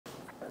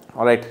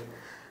All right.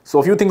 So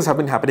a few things have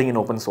been happening in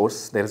open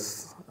source.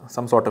 There's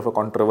some sort of a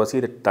controversy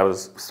that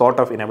was sort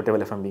of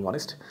inevitable, if I'm being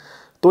honest.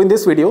 So in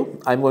this video,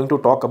 I'm going to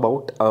talk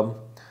about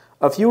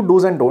a few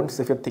do's and don'ts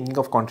if you're thinking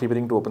of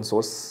contributing to open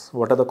source.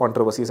 What are the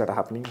controversies that are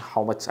happening?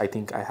 How much I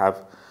think I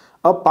have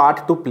a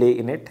part to play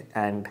in it,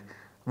 and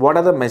what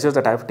are the measures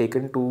that I've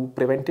taken to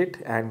prevent it,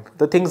 and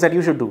the things that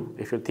you should do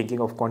if you're thinking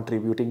of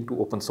contributing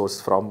to open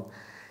source from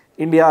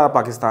India,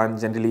 Pakistan,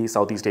 generally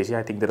Southeast Asia.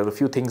 I think there are a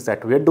few things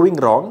that we are doing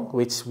wrong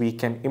which we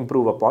can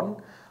improve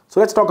upon. So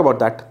let's talk about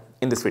that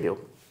in this video.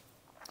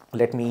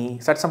 Let me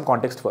set some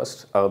context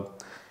first.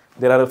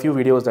 There are a few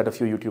videos that a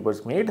few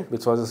YouTubers made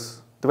which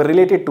they were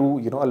related to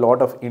a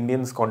lot of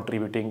Indians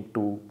contributing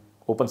to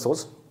open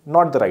source,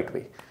 not the right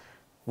way.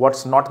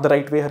 What's not the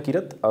right way,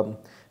 Harkirat?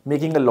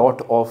 Making a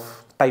lot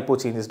of typo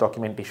changes,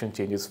 documentation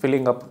changes,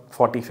 filling up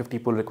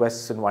 40-50 pull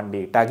requests in one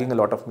day, tagging a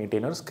lot of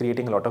maintainers,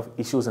 creating a lot of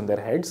issues in their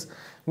heads,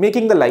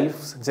 making the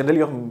lives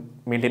generally of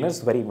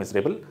maintainers very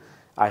miserable.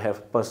 I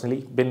have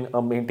personally been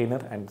a maintainer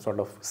and sort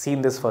of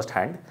seen this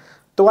firsthand,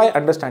 so I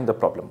understand the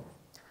problem.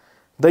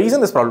 The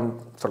reason this problem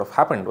sort of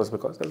happened was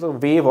because there's a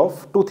wave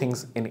of two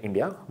things in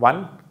India.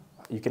 One,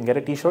 you can get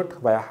a t-shirt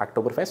via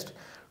Hacktoberfest.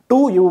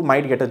 Two, you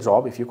might get a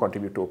job if you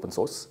contribute to open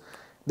source.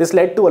 This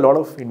led to a lot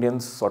of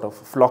Indians sort of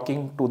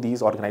flocking to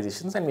these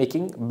organizations and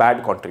making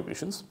bad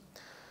contributions.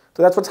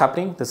 So that's what's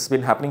happening. This has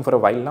been happening for a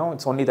while now.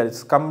 It's only that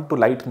it's come to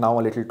light now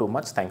a little too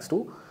much thanks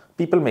to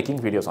people making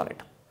videos on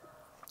it.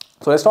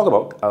 So let's talk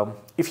about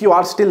if you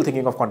are still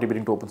thinking of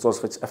contributing to open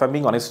source, which if I'm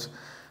being honest,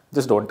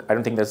 just don't. I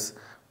don't think there's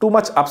too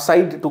much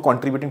upside to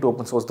contributing to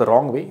open source the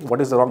wrong way. What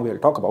is the wrong way I'll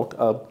talk about.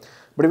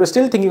 But if you're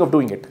still thinking of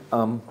doing it,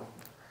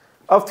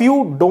 a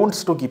few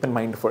don'ts to keep in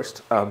mind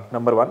first.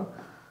 Number one,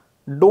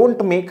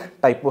 don't make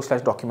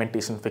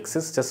typo/documentation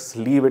fixes. Just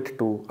leave it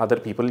to other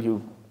people.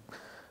 You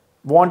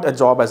want a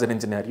job as an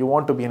engineer. You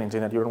want to be an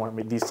engineer. You don't want to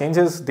make these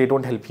changes. They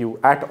don't help you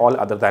at all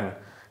other than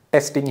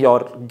testing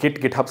your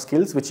GitHub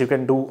skills, which you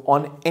can do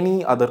on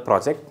any other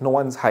project. No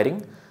one's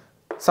hiring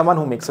someone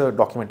who makes a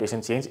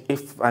documentation change.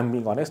 If I'm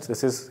being honest,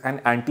 this is an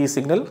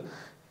anti-signal.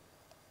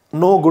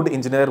 No good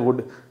engineer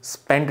would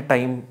spend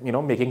time,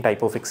 making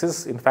typo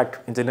fixes. In fact,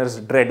 engineers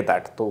dread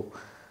that. So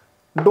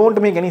don't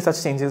make any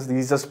such changes.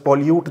 These just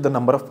pollute the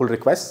number of pull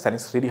requests, and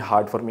it's really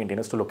hard for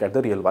maintainers to look at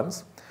the real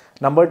ones.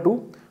 Number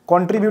two,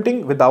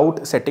 contributing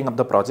without setting up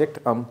the project.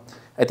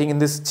 I think in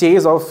this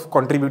chase of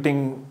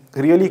contributing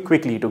really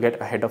quickly to get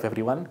ahead of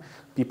everyone,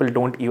 people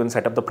don't even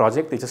set up the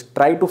project. They just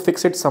try to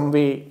fix it some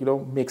way,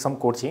 make some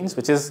code change,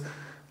 which is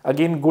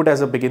again good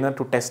as a beginner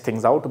to test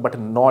things out, but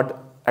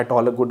not at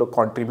all a good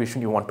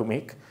contribution you want to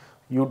make.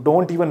 You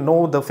don't even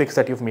know the fix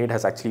that you've made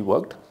has actually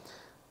worked,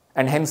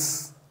 and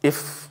hence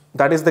if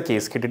that is the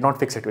case, it did not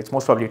fix it, which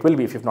most probably it will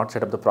be if you've not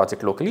set up the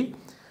project locally.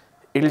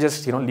 It'll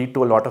just lead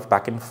to a lot of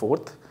back and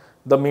forth.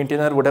 The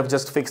maintainer would have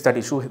just fixed that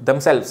issue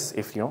themselves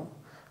if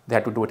they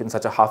had to do it in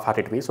such a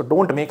half-hearted way. So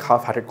don't make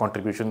half-hearted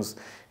contributions.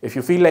 If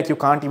you feel like you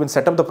can't even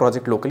set up the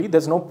project locally,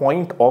 there's no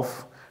point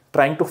of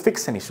trying to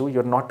fix an issue.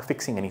 You're not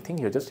fixing anything.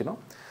 You're just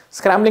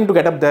scrambling to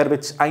get up there,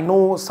 which I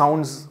know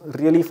sounds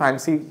really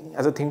fancy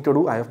as a thing to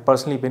do. I have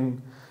personally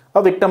been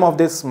a victim of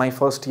this. My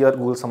first year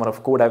Google Summer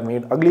of Code, I've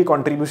made ugly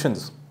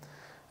contributions.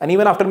 And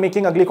even after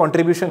making ugly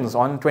contributions,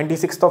 on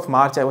 26th of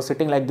March, I was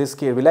sitting like this,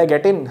 will I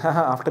get in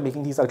after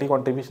making these ugly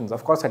contributions?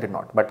 Of course I did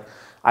not. But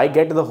I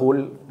get the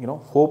whole,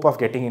 hope of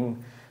getting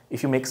in.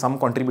 If you make some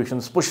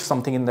contributions, push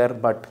something in there,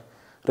 but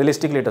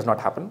realistically it does not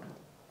happen.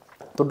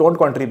 So don't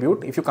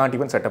contribute if you can't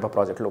even set up a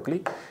project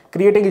locally.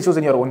 Creating issues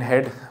in your own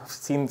head,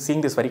 seeing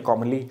this very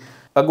commonly.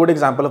 A good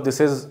example of this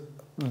is,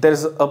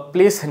 there's a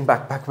place in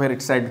Backpack where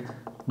it said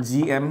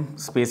GM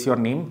space your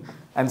name,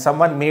 and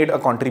someone made a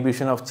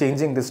contribution of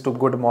changing this to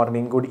good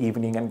morning, good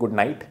evening, and good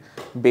night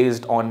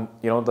based on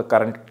the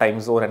current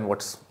time zone and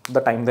what's the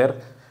time there.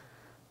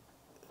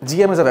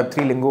 GM is a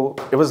Web3 lingo.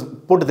 It was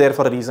put there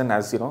for a reason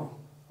as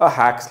a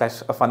hack /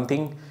 a fun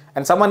thing,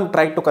 and someone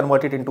tried to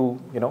convert it into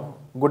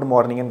good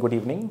morning and good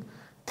evening,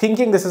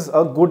 thinking this is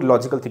a good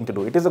logical thing to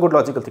do. It is a good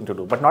logical thing to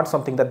do, but not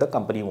something that the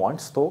company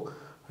wants. So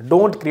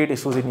don't create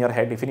issues in your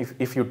head.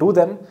 If you do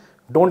them,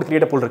 don't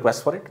create a pull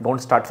request for it. Don't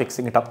start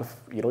fixing it up if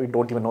you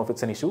don't even know if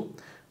it's an issue.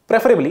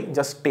 Preferably,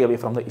 just stay away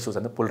from the issues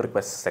and the pull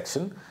request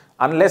section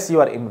unless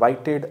you are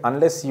invited,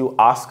 unless you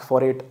ask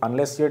for it,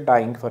 unless you're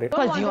dying for it.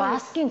 Because you're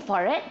asking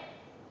for it,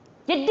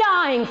 you're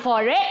dying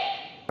for it.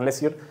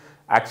 Unless you're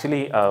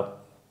actually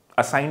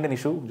assigned an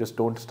issue, just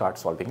don't start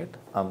solving it.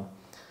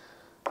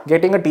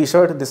 Getting a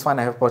t-shirt, this one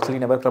I have personally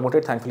never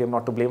promoted. Thankfully, I'm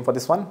not to blame for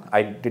this one.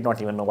 I did not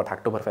even know what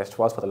Hacktoberfest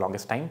was for the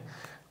longest time.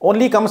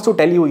 Only comes to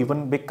tell you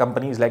even big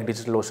companies like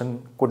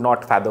DigitalOcean could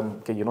not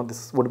fathom,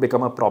 this would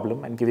become a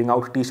problem, and giving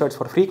out t-shirts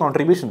for free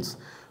contributions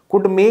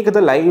could make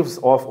the lives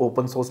of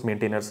open source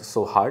maintainers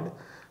so hard.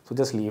 So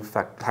just leave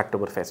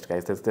Hacktoberfest,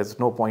 guys. There's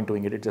no point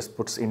doing it. It just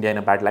puts India in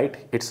a bad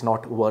light. It's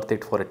not worth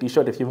it for a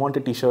t-shirt. If you want a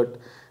t-shirt,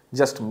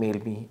 just mail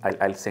me.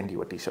 I'll send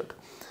you a t-shirt.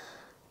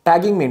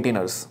 Tagging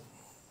maintainers.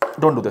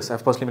 Don't do this.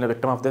 I've personally been a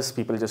victim of this.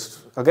 People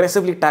just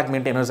aggressively tag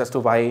maintainers as to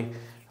why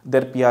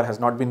their PR has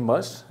not been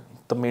merged.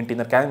 the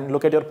maintainer can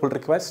look at your pull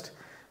request.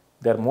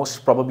 They're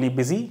most probably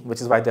busy,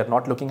 which is why they're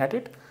not looking at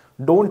it.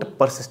 Don't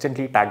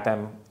persistently tag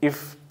them.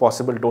 If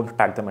possible, don't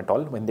tag them at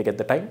all. When they get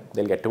the time,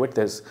 they'll get to it.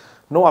 There's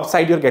no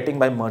upside you're getting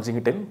by merging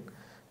it in.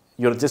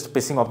 You're just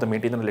pissing off the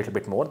maintainer a little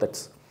bit more.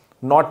 That's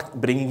not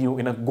bringing you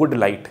in a good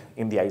light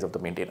in the eyes of the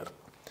maintainer.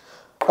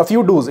 A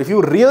few do's. If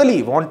you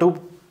really want to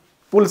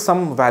pull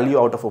some value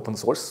out of open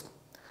source,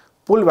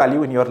 pull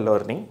value in your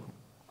learning.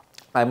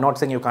 I'm not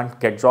saying you can't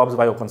get jobs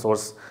by open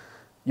source.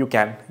 You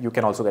can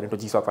also get into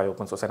GSOC by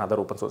open source and other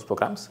open source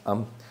programs.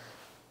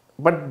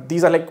 But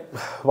these are like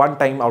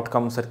one-time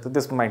outcomes.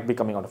 This might be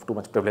coming out of too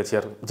much privilege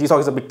here. GSOC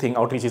is a big thing,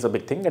 outreach is a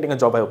big thing, getting a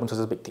job by open source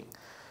is a big thing.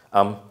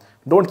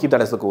 Don't keep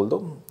that as the goal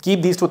though.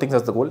 Keep these two things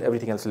as the goal,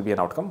 everything else will be an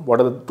outcome.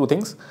 What are the two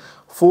things?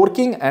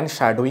 Forking and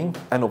shadowing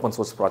an open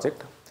source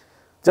project.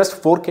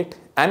 Just fork it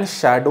and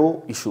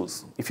shadow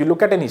issues. If you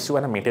look at an issue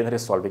and a maintainer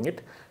is solving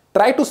it,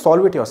 try to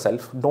solve it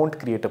yourself. Don't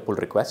create a pull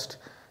request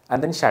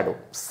and then shadow.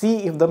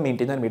 See if the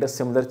maintainer made a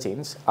similar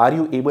change. Are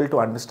you able to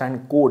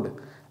understand code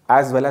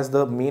as well as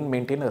the main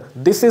maintainer?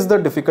 This is the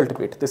difficult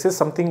bit. This is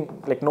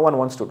something like no one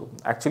wants to do.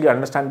 Actually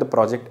understand the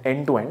project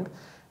end to end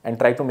and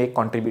try to make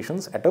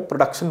contributions at a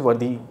production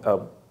worthy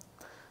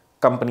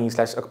company /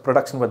 a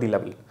production worthy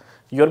level.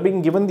 You're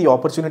being given the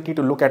opportunity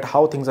to look at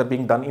how things are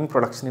being done in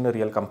production in a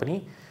real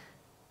company,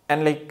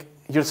 and like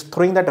you're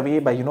throwing that away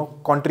by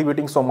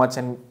contributing so much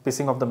and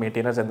pissing off the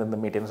maintainers, and then the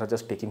maintainers are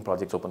just taking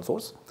projects open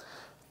source.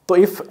 So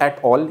if at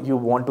all you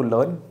want to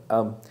learn,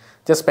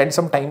 just spend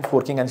some time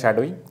forking and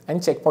shadowing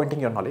and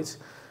checkpointing your knowledge.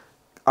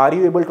 Are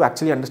you able to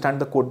actually understand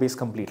the code base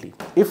completely?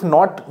 If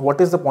not, what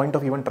is the point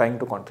of even trying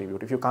to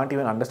contribute? If you can't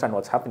even understand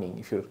what's happening,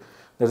 if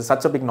there's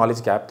such a big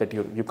knowledge gap that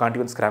you can't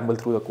even scramble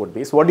through the code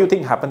base, what do you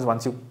think happens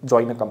once you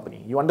join a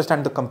company? You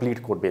understand the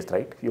complete code base,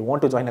 right? If you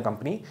want to join a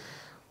company,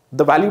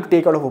 the value to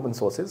take out of open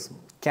source is,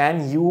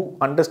 can you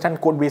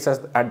understand code base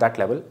at that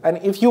level? And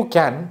if you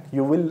can,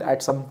 you will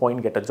at some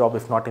point get a job,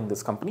 if not in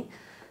this company,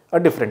 a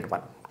different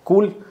one.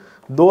 Cool.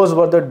 Those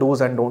were the do's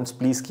and don'ts.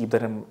 Please keep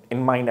them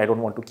in mind. I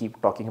don't want to keep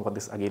talking about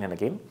this again and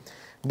again.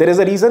 There is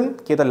a reason.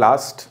 Okay, the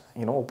last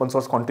open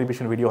source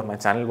contribution video on my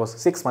channel was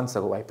 6 months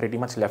ago. I pretty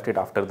much left it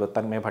after the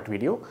Tanmay Bhatt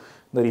video.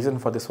 The reason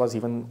for this was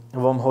even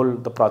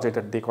Wormhole, the project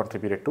that they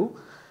contributed to,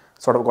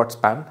 sort of got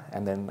spammed,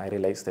 and then I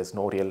realized there's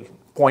no real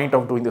point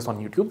of doing this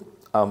on YouTube.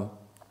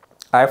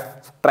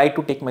 I've tried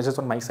to take measures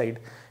on my side.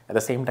 At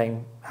the same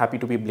time, happy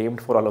to be blamed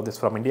for all of this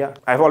from India.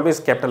 I've always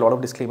kept a lot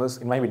of disclaimers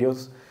in my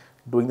videos.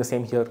 Doing the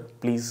same here.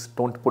 Please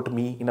don't put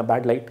me in a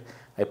bad light.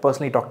 I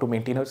personally talk to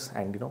maintainers,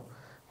 and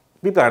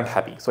people aren't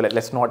happy. So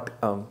let's not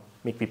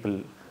make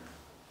people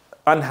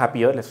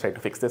unhappier. Let's try to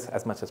fix this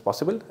as much as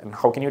possible. And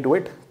how can you do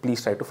it?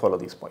 Please try to follow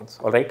these points.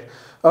 All right.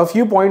 A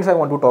few points I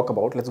want to talk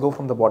about. Let's go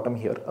from the bottom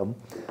here.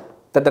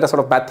 That there are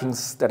sort of bad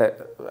things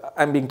that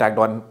I'm being tagged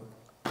on.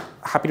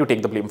 Happy to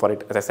take the blame for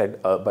it, as I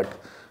said. But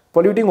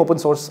polluting open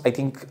source, I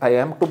think I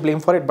am to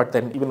blame for it. But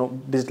then even though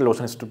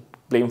DigitalOcean is to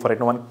blame for it,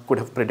 no one could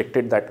have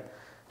predicted that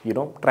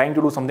trying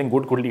to do something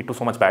good could lead to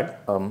so much bad.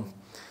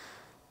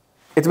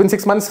 It's been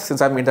 6 months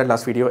since I've made that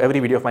last video. Every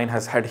video of mine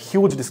has had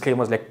huge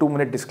disclaimers, like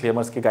 2-minute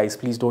disclaimers. Okay, guys,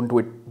 please don't do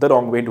it the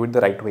wrong way, do it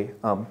the right way.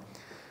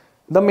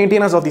 The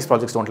maintainers of these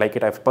projects don't like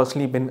it. I've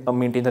personally been a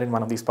maintainer in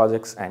one of these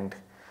projects, and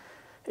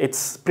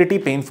it's pretty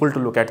painful to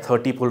look at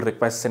 30 pull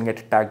requests and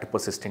get tagged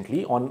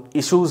persistently on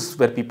issues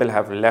where people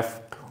have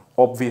left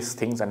obvious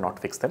things and not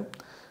fixed them.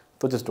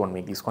 So just don't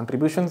make these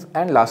contributions.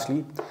 And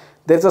lastly,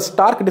 there's a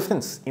stark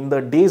difference in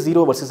the day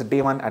 0 versus day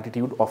 1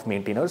 attitude of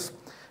maintainers.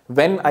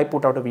 When I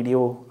put out a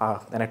video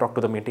and I talk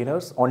to the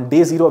maintainers, on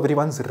day 0,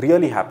 everyone's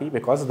really happy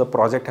because the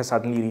project has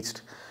suddenly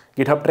reached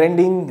GitHub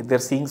trending. They're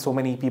seeing so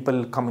many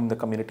people come in the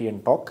community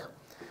and talk.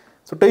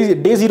 So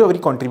day 0, every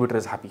contributor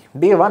is happy.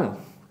 Day 1,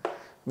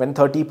 when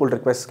 30 pull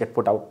requests get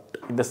put out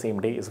in the same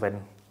day, is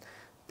when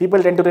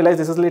people tend to realize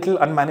this is a little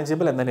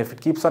unmanageable, and then if it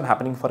keeps on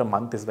happening for a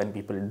month is when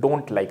people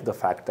don't like the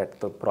fact that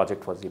the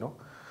project was,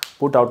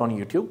 put out on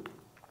YouTube.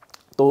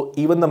 So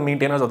even the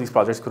maintainers of these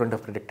projects couldn't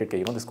have predicted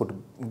that, this could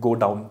go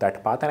down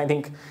that path. And I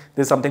think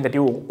this is something that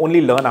you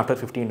only learn after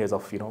 15 days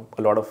of,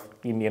 a lot of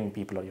Indian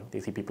people or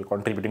Desi people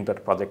contributing to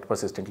that project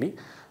persistently.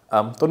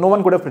 So no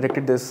one could have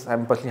predicted this.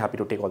 I'm personally happy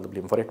to take all the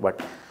blame for it,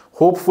 but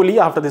hopefully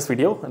after this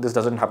video, this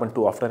doesn't happen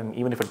too often, and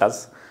even if it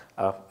does,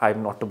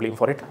 I'm not to blame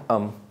for it.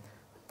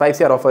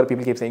 5CR offer,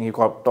 people keep saying you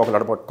talk a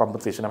lot about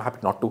compensation. I'm happy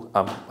not to.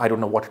 I don't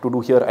know what to do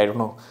here. I don't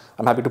know.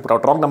 I'm happy to put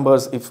out wrong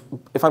numbers. If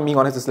I'm being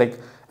honest, it's like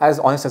as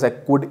honest as I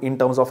could in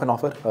terms of an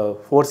offer.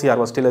 4CR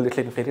was still a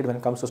little inflated when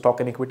it comes to stock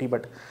and equity,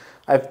 but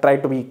I've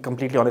tried to be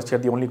completely honest here.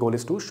 The only goal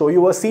is to show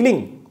you a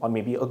ceiling or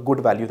maybe a good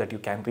value that you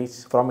can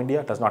reach from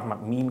India. It does not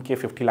mean that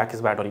 50 lakh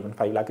is bad or even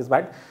 5 lakh is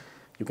bad.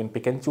 You can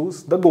pick and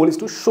choose. The goal is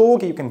to show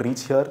that you can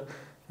reach here.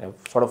 I've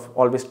sort of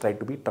always tried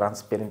to be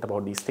transparent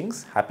about these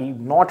things. Happy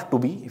not to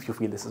be if you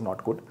feel this is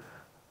not good.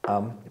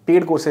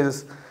 Paid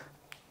courses,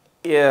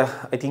 yeah,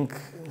 I think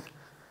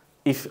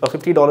if a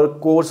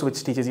 $50 course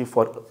which teaches you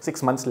for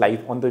 6 months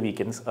live on the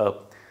weekends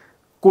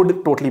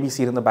could totally be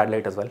seen in the bad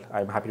light as well.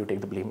 I'm happy to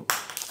take the blame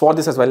for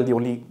this as well, the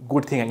only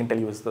good thing I can tell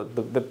you is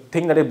the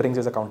thing that it brings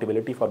is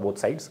accountability for both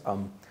sides.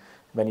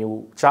 When you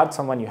charge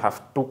someone, you have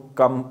to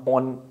come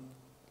on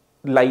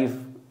live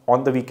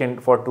on the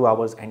weekend for 2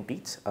 hours and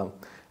teach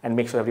and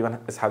make sure everyone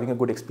is having a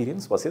good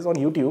experience. Versus on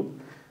YouTube,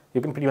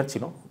 you can pretty much,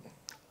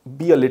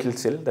 be a little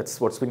chill. That's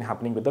what's been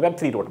happening with the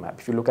Web3 roadmap.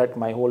 If you look at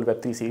my whole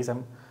Web3 series,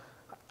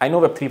 I know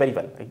Web3 very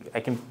well. I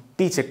can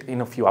teach it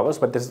in a few hours,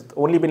 but there's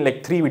only been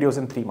like 3 videos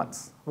in 3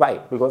 months. Why?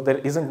 Because there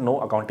isn't no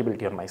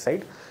accountability on my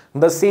side.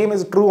 The same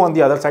is true on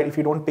the other side. If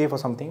you don't pay for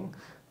something,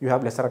 you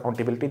have lesser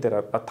accountability. There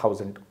are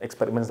 1,000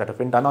 experiments that have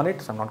been done on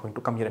it. So I'm not going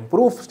to come here and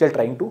prove, still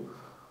trying to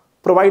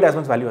provide as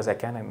much value as I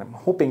can. And I'm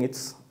hoping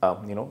it's, a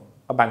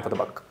bang for the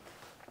buck.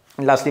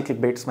 And lastly,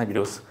 clickbaits. My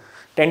videos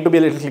tend to be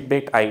a little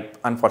clickbait.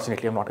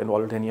 Unfortunately, I'm not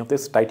involved in any of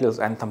this. Titles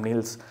and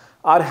thumbnails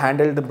are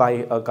handled by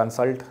a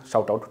consult.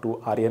 Shout out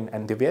to Aryan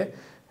and Divya.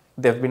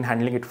 They've been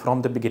handling it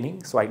from the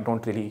beginning, so I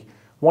don't really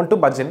want to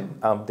budge in.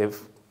 They've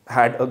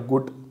had a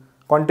good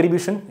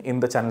contribution in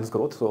the channel's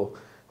growth, so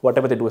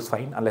whatever they do is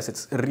fine, unless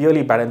it's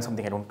really bad and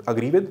something I don't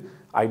agree with.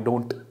 I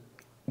don't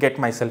get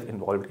myself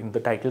involved in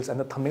the titles and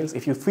the thumbnails.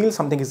 If you feel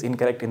something is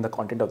incorrect in the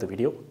content of the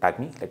video, tag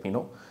me, let me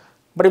know.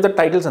 But if the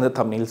titles and the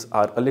thumbnails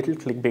are a little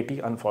clickbaity,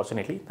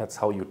 unfortunately, that's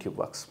how YouTube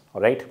works.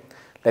 All right,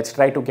 let's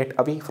try to get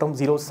away from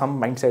zero-sum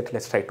mindset.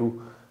 Let's try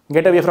to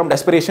get away from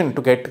desperation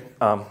to get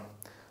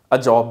a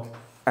job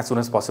as soon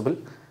as possible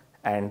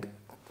and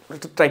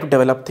try to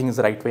develop things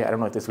the right way. I don't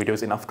know if this video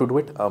is enough to do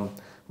it,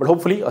 but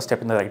hopefully a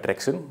step in the right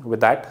direction. With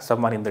that,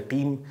 someone in the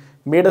team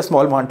made a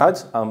small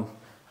montage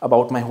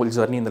about my whole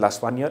journey in the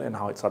last 1 year and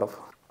how it sort of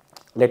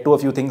led to a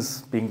few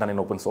things being done in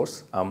open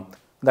source.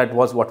 That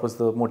was what was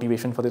the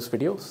motivation for this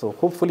video. So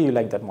hopefully you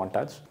like that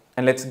montage.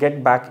 And let's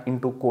get back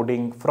into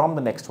coding from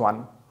the next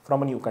one,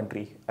 from a new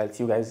country. I'll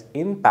see you guys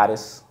in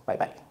Paris.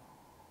 Bye-bye.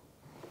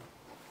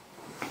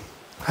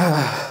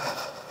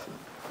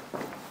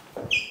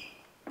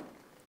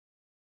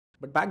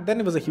 But back then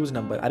it was a huge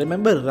number. I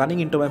remember running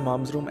into my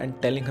mom's room and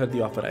telling her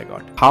the offer I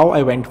got. How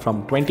I went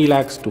from 20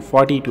 lakhs to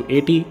 40 to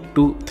 80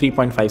 to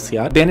 3.5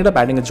 CR. They ended up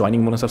adding a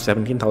joining bonus of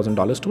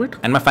 $17,000 to it.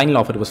 And my final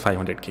offer was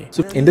 500K.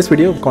 So in this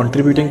video,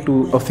 contributing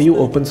to a few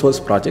open source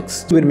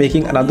projects, we're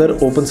making another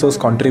open source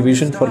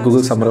contribution for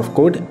Google Summer of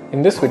Code.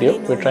 In this video,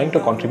 we're trying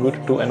to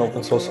contribute to an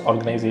open source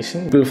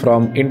organization. People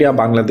from India,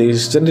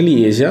 Bangladesh,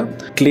 generally Asia,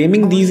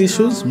 claiming these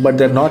issues, but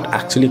they're not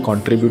actually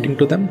contributing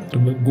to them.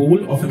 The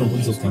goal of an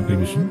open source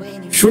contribution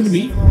should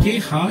be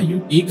how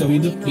you take away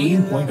the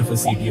pain point of a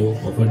CTO,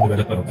 of a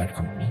developer of that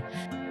company.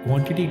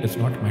 Quantity does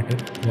not matter,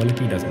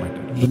 quality does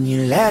matter.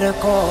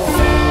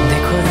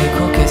 देखो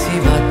देखो कैसी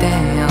बातें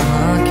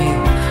यहाँ की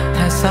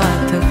है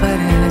साथ पर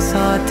है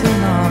साथ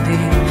ना भी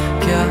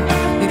क्या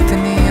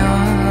इतनी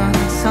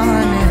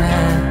आसान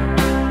है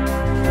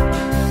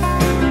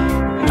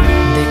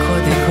देखो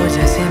देखो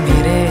जैसे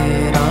मेरे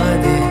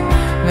इरादे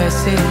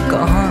वैसे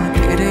कहाँ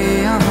तेरे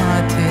यहाँ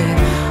थे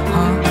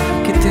हाँ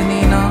कितनी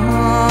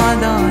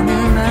नादान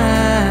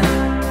मैं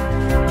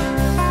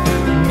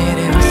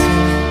मेरे हुस्न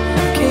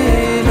के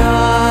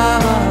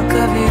अलावा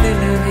कभी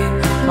दिल भी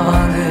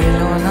मांग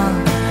लो ना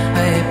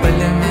है पल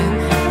में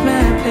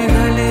मैं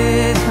पिघले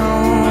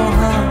जाऊँ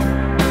हाँ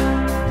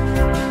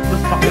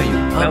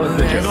That was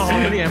the you know how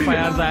many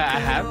FIRs I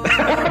have?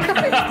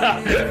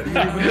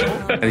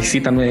 I see,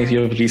 Tanmay,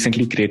 you have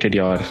recently created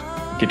your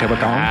GitHub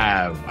account.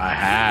 I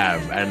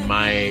have, and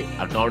my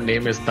account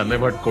name is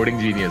Tanmay Coding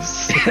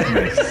Genius.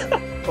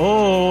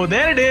 Oh,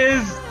 there it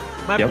is.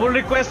 My pull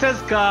request has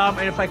come,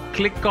 and if I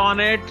click on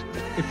it,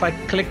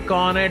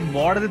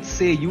 what does it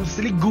say? You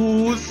silly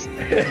goose.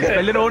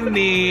 Spell your own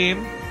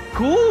name.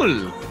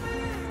 Cool.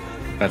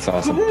 That's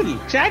awesome. Cool.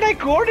 Chat, I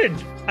coded.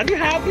 Are you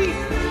happy?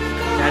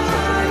 That's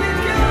awesome.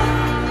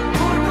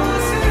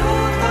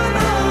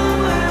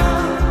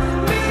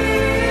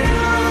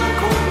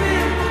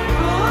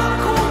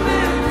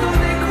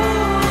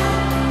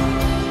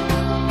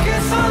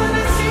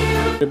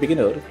 If you're a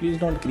beginner, please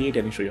don't create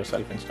an issue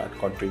yourself and start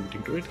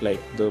contributing to it. Like,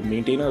 the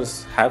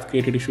maintainers have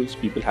created issues,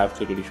 people have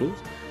created issues.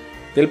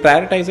 They'll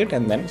prioritize it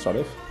and then sort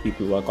of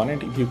people work on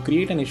it. If you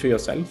create an issue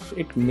yourself,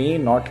 it may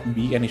not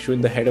be an issue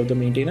in the head of the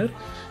maintainer.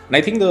 And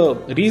I think the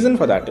reason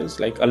for that is,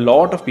 like, a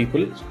lot of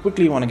people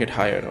quickly want to get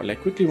hired or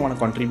like quickly want to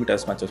contribute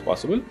as much as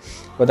possible,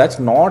 but that's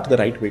not the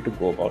right way to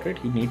go about it.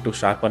 You need to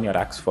sharpen your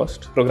axe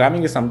first.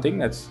 Programming is something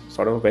that's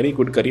sort of a very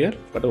good career,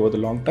 but over the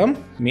long term,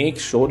 make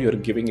sure you're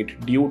giving it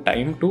due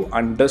time to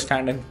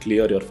understand and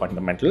clear your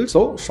fundamentals.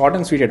 So short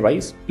and sweet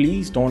advice,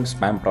 please don't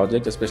spam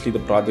projects, especially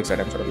the projects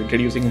that I'm sort of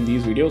introducing in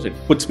these videos. It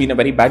puts me in a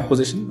very bad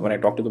position when I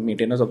talk to the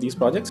maintainers of these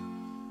projects.